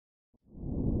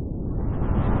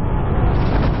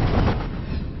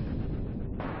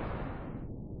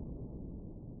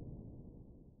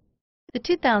The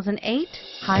 2008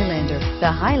 Highlander. The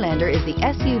Highlander is the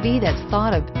SUV that's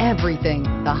thought of everything.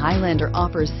 The Highlander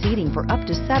offers seating for up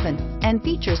to 7 and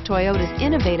features Toyota's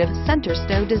innovative center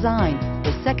stow design.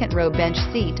 The second row bench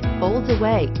seat folds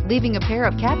away, leaving a pair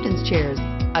of captain's chairs.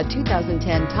 A 2010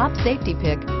 top safety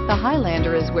pick, the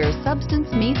Highlander is where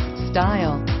substance meets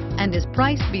style and is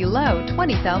priced below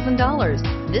 $20,000.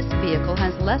 This vehicle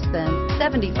has less than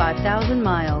 75,000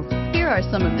 miles. Here are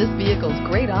some of this vehicle's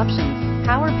great options: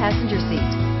 power passenger seat,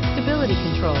 stability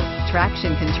control,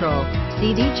 traction control,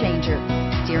 CD changer,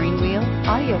 steering wheel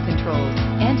audio controls,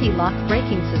 anti-lock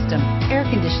braking system, air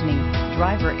conditioning,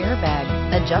 driver airbag,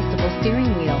 adjustable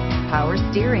steering wheel, power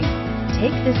steering.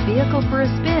 Take this vehicle for a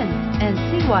spin and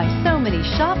see why so many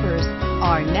shoppers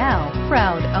are now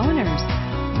proud owners.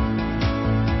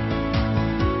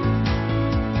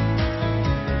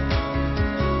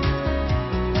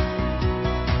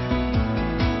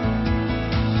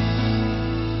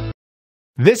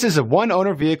 This is a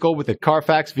one-owner vehicle with a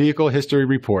Carfax Vehicle History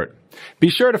Report.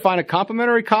 Be sure to find a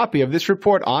complimentary copy of this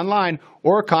report online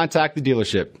or contact the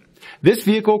dealership. This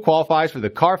vehicle qualifies for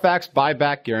the Carfax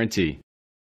Buyback Guarantee.